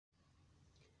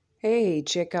Hey,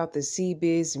 check out the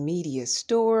CBiz Media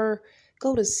Store.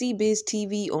 Go to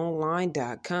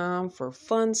cbiztvonline.com for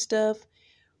fun stuff,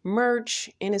 merch,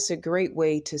 and it's a great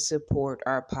way to support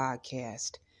our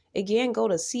podcast. Again, go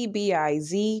to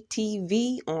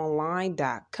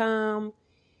cbiztvonline.com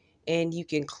and you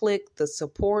can click the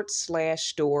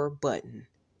support/store button.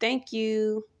 Thank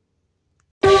you.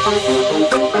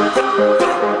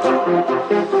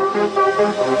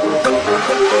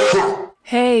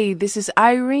 Hey, this is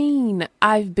Irene.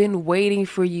 I've been waiting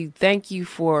for you. Thank you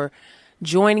for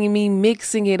joining me,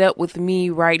 mixing it up with me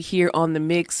right here on The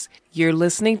Mix. You're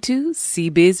listening to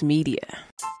CBiz Media.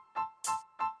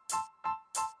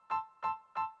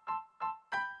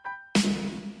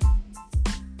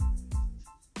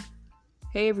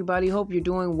 Hey everybody, hope you're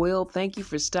doing well. Thank you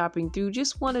for stopping through.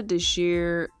 Just wanted to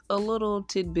share a little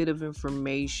tidbit of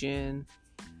information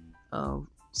of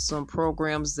some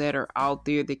programs that are out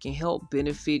there that can help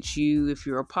benefit you if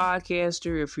you're a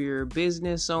podcaster, if you're a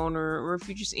business owner, or if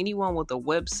you're just anyone with a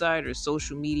website or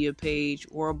social media page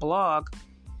or a blog.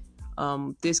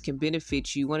 This can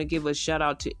benefit you. Want to give a shout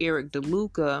out to Eric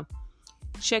DeLuca.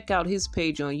 Check out his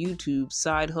page on YouTube,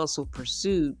 Side Hustle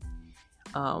Pursuit.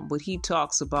 But he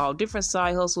talks about different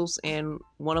side hustles, and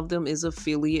one of them is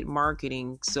affiliate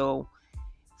marketing. So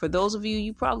for those of you,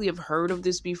 you probably have heard of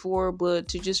this before, but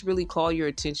to just really call your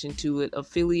attention to it,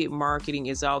 affiliate marketing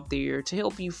is out there to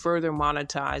help you further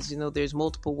monetize. There's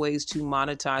multiple ways to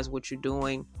monetize what you're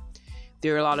doing.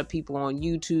 There are a lot of people on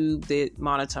YouTube that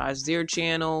monetize their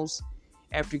channels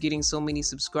after getting so many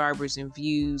subscribers and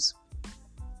views.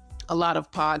 A lot of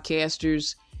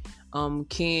podcasters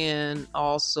can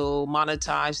also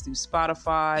monetize through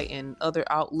Spotify and other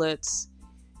outlets.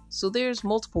 So there's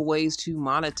multiple ways to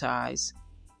monetize.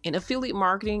 And affiliate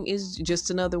marketing is just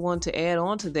another one to add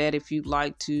on to that if you'd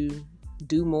like to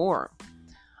do more.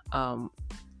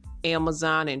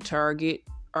 Amazon and Target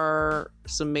are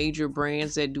some major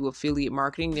brands that do affiliate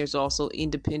marketing. There's also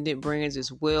independent brands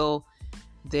as well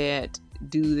that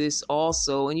do this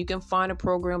also. And you can find a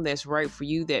program that's right for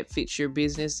you, that fits your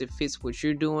business, that fits what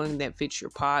you're doing, that fits your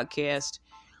podcast.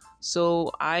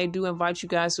 So I do invite you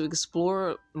guys to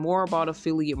explore more about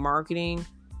affiliate marketing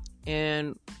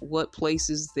and what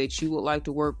places that you would like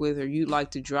to work with, or you'd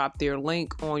like to drop their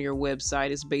link on your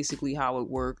website. Is basically how it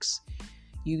works.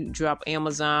 You drop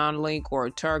Amazon link or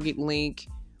a Target link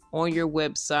on your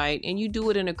website, and you do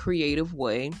it in a creative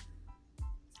way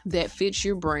that fits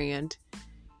your brand,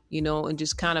 and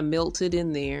just kind of melt it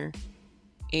in there.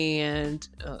 And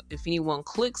if anyone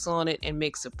clicks on it and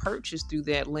makes a purchase through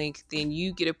that link, then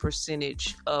you get a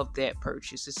percentage of that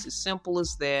purchase. It's as simple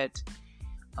as that.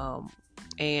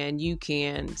 And you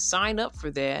can sign up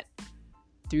for that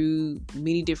through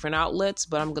many different outlets,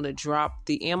 but I'm going to drop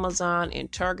the Amazon and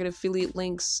Target affiliate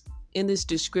links in this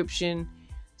description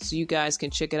so you guys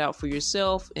can check it out for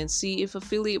yourself and see if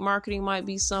affiliate marketing might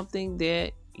be something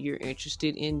that you're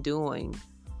interested in doing.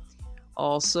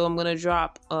 Also, I'm going to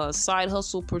drop Side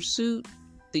Hustle Pursuit,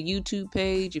 the YouTube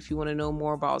page. If you want to know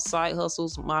more about side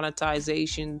hustles,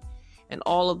 monetization, and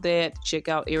all of that, check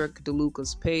out Eric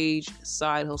DeLuca's page,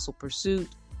 Side Hustle Pursuit,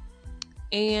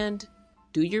 and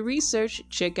do your research.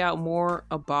 Check out more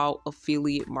about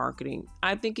affiliate marketing.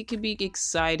 I think it can be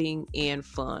exciting and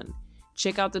fun.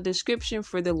 Check out the description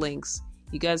for the links.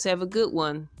 You guys have a good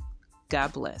one.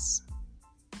 God bless.